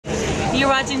You're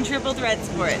watching Triple Threat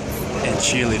Sports. And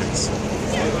cheerleaders.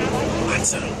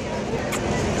 Lots of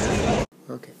them.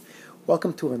 Okay,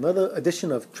 welcome to another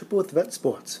edition of Triple Threat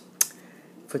Sports.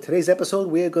 For today's episode,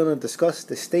 we are going to discuss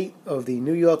the state of the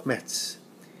New York Mets.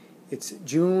 It's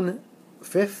June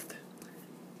 5th,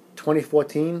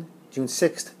 2014, June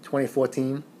 6th,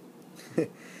 2014.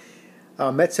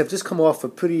 Our Mets have just come off a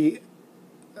very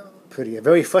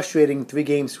frustrating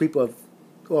 3-game sweep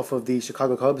off of the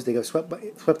Chicago Cubs. They got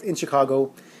swept in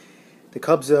Chicago. The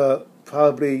Cubs are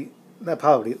definitely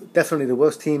the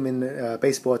worst team in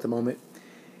baseball at the moment.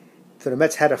 So the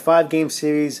Mets had a 5-game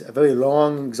series, a very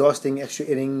long, exhausting, extra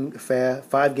inning affair.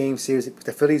 5-game series with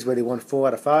the Phillies where they won 4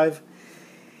 out of 5.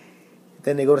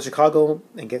 Then they go to Chicago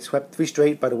and get swept 3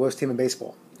 straight by the worst team in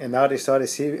baseball. And now they start a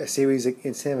series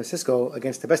in San Francisco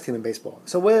against the best team in baseball.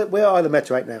 So where are the Mets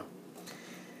right now?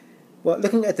 Well,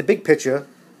 looking at the big picture,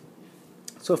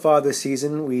 so far this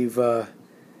season we've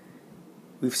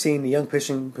seen the young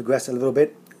pitching progress a little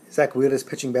bit. Zack Wheeler's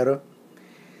pitching better.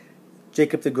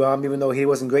 Jacob deGrom, even though he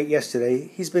wasn't great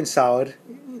yesterday, he's been solid.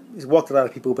 He's walked a lot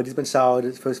of people, but he's been solid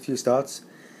his first few starts.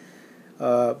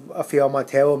 Rafael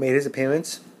Montero made his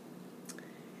appearance.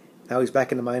 Now he's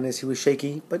back in the minors. He was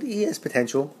shaky, but he has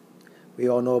potential. We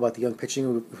all know about the young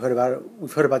pitching. We've heard about it.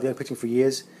 We've heard about the young pitching for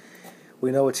years.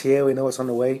 We know it's here. We know it's on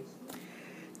the way.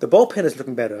 The bullpen is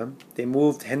looking better. They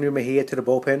moved Henry Mejia to the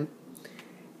bullpen.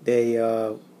 They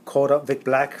called up Vic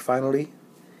Black finally.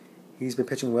 He's been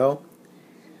pitching well.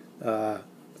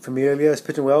 Familia is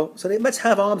pitching well. So the Mets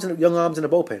have young arms in the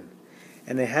bullpen.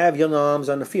 And they have young arms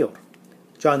on the field.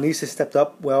 John Neese has stepped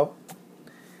up well.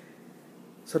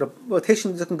 So the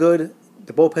rotation is looking good.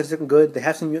 The bullpen is looking good. They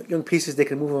have some young pieces they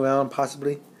can move around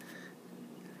possibly.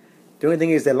 The only thing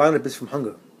is their lineup is from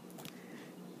hunger.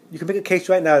 You can make a case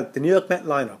right now, the New York Met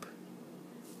lineup.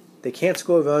 They can't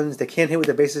score runs. They can't hit with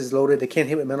the bases loaded. They can't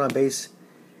hit with men on base.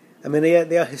 I mean,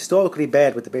 they are historically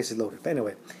bad with the bases loaded. But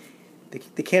anyway,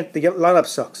 they can't. The lineup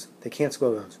sucks. They can't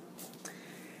score runs.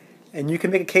 And you can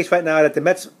make a case right now that the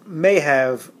Mets may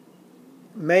have,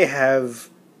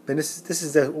 and this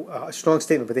is a strong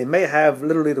statement, but they may have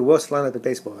literally the worst lineup in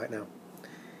baseball right now.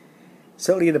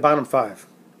 Certainly in the bottom 5.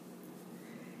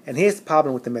 And here's the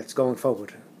problem with the Mets going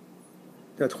forward.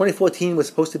 2014 was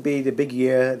supposed to be the big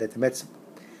year that the Mets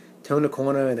turn the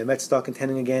corner and the Mets start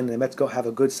contending again and the Mets go have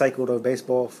a good cycle of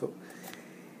baseball.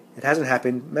 It hasn't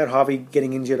happened. Matt Harvey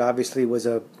getting injured obviously was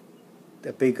a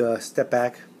big step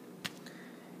back.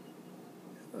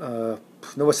 Noah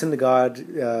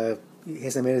Syndergaard, he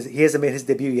hasn't made his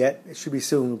debut yet. It should be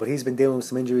soon, but he's been dealing with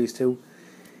some injuries too.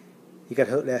 He got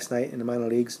hurt last night in the minor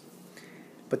leagues.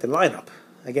 But the lineup,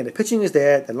 again, the pitching is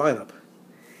there, the lineup.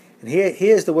 And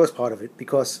here's the worst part of it,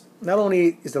 because not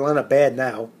only is the lineup bad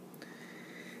now,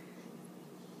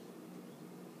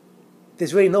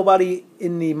 there's really nobody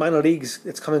in the minor leagues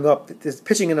that's coming up. There's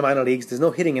pitching in the minor leagues. There's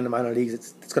no hitting in the minor leagues.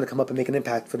 It's going to come up and make an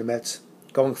impact for the Mets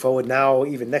going forward now,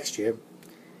 even next year,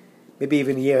 maybe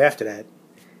even a year after that.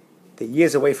 They're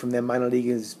years away from their minor league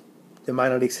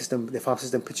system, their farm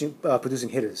system producing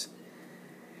hitters.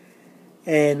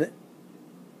 And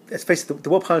let's face it, the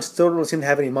Wilpons still don't seem to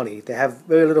have any money. They have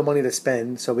very little money to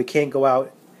spend, so we can't go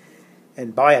out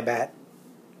and buy a bat.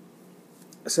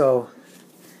 So,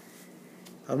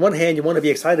 on one hand, you want to be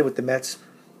excited with the Mets,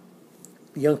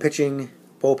 young pitching,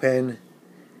 bullpen,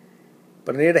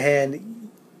 but on the other hand,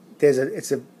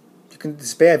 you can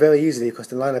despair very easily because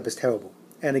the lineup is terrible.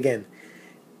 And again,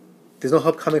 there's no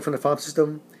help coming from the farm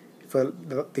system for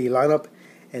the lineup,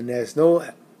 and there's no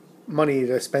money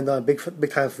to spend on big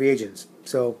time free agents.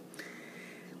 So,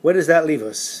 where does that leave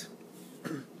us?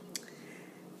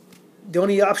 The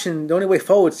only way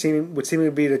forward would seem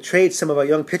to be to trade some of our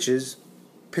young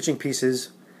pitching pieces,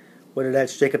 whether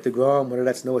that's Jacob deGrom, whether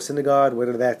that's Noah Syndergaard,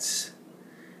 whether that's,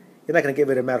 you're not going to get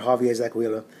rid of Matt Harvey as Zack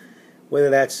Wheeler,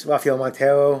 whether that's Rafael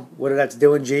Montero, whether that's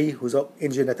Dylan G, who's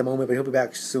injured at the moment, but he'll be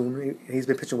back soon. He's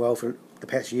been pitching well for the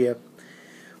past year.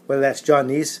 Whether that's John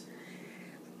Neese.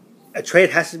 A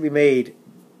trade has to be made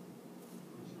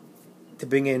to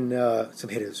bring in some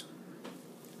hitters.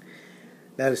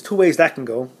 Now, there's 2 ways that can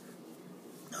go.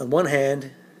 On one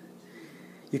hand,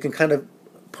 you can kind of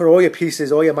put all your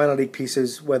minor league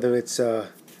pieces, whether it's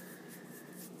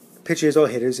pitchers or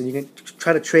hitters, and you can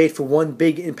try to trade for one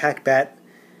big impact bat,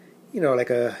 like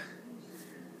a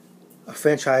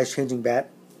franchise-changing bat,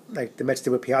 like the Mets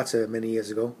did with Piazza many years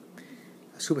ago.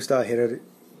 A superstar hitter.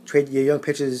 Trade your young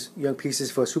pieces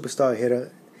for a superstar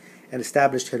hitter, an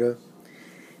established hitter.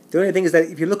 The only thing is that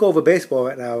if you look over baseball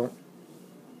right now,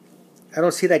 I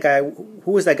don't see that guy.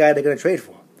 Who is that guy they're going to trade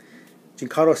for?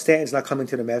 Giancarlo Stanton's not coming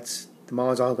to the Mets. The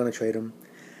Marlins aren't going to trade him.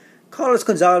 Carlos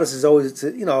Gonzalez is always,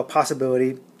 a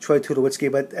possibility. Troy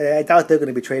Tulowitzki, but I doubt they're going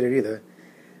to be traded either.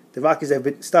 The Rockies have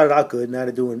started out good. Now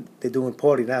they're doing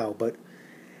poorly now, but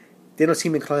they don't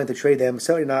seem inclined to trade them.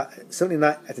 Certainly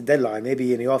not at the deadline.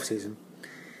 Maybe in the offseason.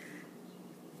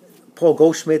 Paul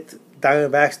Goldschmidt,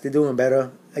 Diamondbacks, they're doing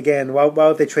better. Again, why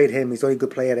would they trade him? He's the only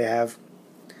good player they have.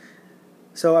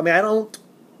 So I don't.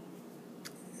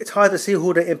 It's hard to see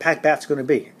who the impact bat's going to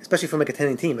be, especially from a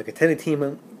contending team. A contending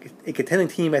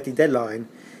team at the deadline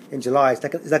in July is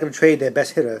not going to trade their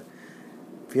best hitter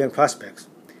for young prospects.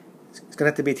 It's going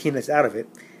to have to be a team that's out of it,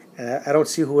 and I don't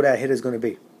see who that hitter is going to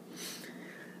be.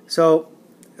 So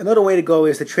another way to go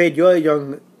is to trade your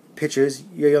young pitchers,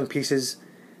 your young pieces,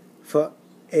 for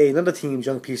another team's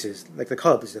young pieces, like the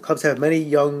Cubs. The Cubs have many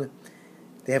young.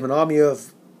 They have an army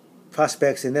of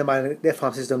prospects in their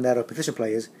farm system that are position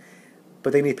players,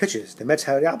 but they need pitchers. The Mets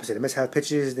have the opposite. The Mets have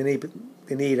pitchers. They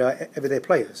need everyday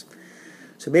players.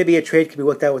 So maybe a trade can be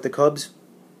worked out with the Cubs.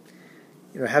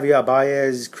 Javier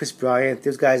Baez, Chris Bryant.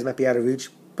 Those guys might be out of reach,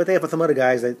 but they have some other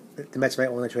guys that the Mets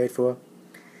might want to trade for.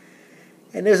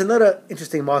 And there's another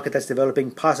interesting market that's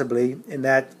developing, possibly, in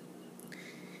that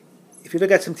if you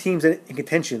look at some teams in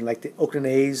contention, like the Oakland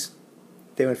A's,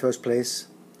 they're in first place.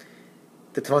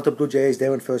 The Toronto Blue Jays,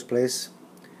 they're in first place.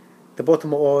 The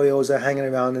Baltimore Orioles are hanging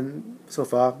around so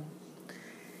far.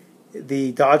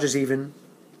 The Dodgers even.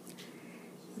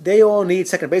 They all need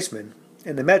second basemen.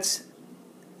 And the Mets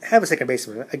have a second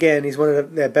baseman. Again, he's one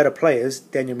of their better players,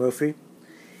 Daniel Murphy.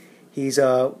 He's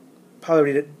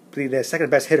probably their second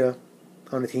best hitter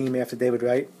on the team after David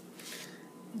Wright.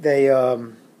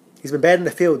 He's been bad in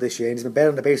the field this year, and he's been bad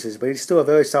on the bases, but he's still a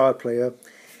very solid player.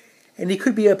 And he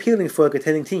could be appealing for a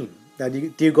contending team. Now,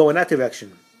 do you go in that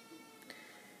direction?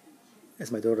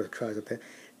 As my daughter cries up there.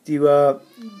 Do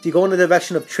you go in the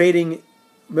direction of trading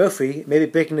Murphy, maybe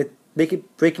breaking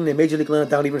the major league lineup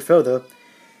down even further,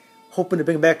 hoping to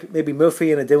bring back maybe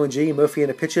Murphy and a Dylan G, Murphy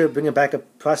and a pitcher, bringing back a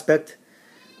prospect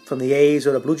from the A's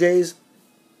or the Blue Jays?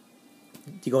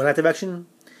 Do you go in that direction?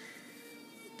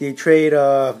 Do you trade?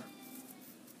 It's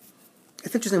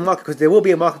an interesting market because there will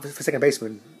be a market for second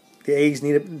baseman. The A's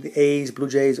need it. The A's, Blue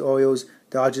Jays, Orioles,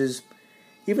 Dodgers,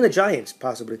 even the Giants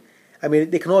possibly. I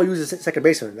mean, they can all use a second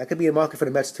baseman. That could be a market for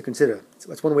the Mets to consider. So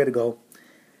that's one way to go.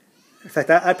 In fact,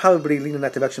 I'd probably lean in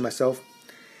that direction myself.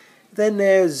 Then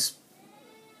there's,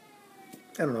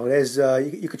 I don't know,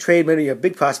 you could trade maybe your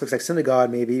big prospects like Syndergaard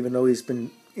maybe, even though he's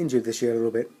been injured this year a little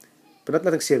bit. But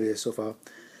nothing serious so far.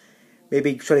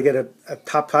 Maybe try to get a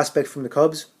top prospect from the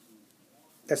Cubs.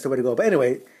 That's the way to go. But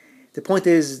anyway, the point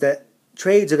is that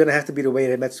trades are going to have to be the way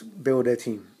the Mets build their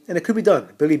team. And it could be done.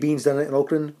 Billy Beane's done it in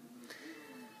Oakland.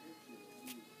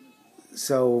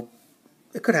 So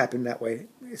it could happen that way.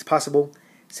 It's possible.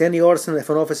 Sandy Alderson and the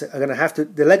front office are going to have to.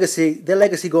 Their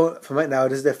legacy going from right now.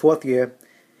 This is their fourth year.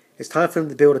 It's time for them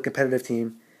to build a competitive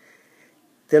team.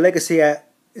 Their legacy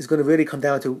is going to really come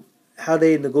down to how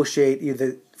they negotiate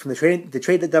either from the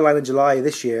trade deadline in July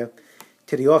this year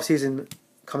to the offseason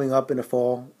coming up in the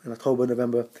fall, in October,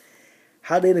 November.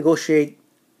 How they negotiate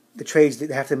the trades that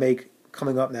they have to make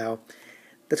coming up now.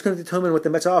 That's going to determine what the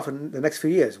Mets are for the next few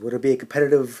years. Would it be a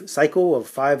competitive cycle of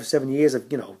 5-7 years of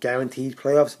guaranteed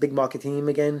playoffs, big market team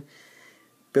again,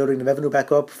 building the revenue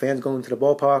back up, fans going to the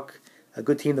ballpark, a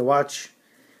good team to watch,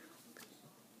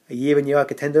 a year in year out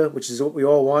contender, which is what we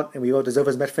all want and we all deserve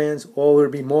as Mets fans, or would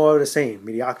it be more of the same,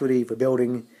 mediocrity,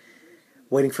 rebuilding,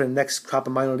 waiting for the next crop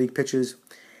of minor league pitchers?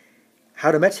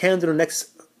 How the Mets handle the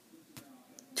next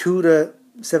 2 to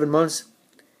 7 months,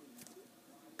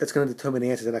 that's going to determine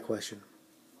the answer to that question.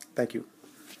 Thank you.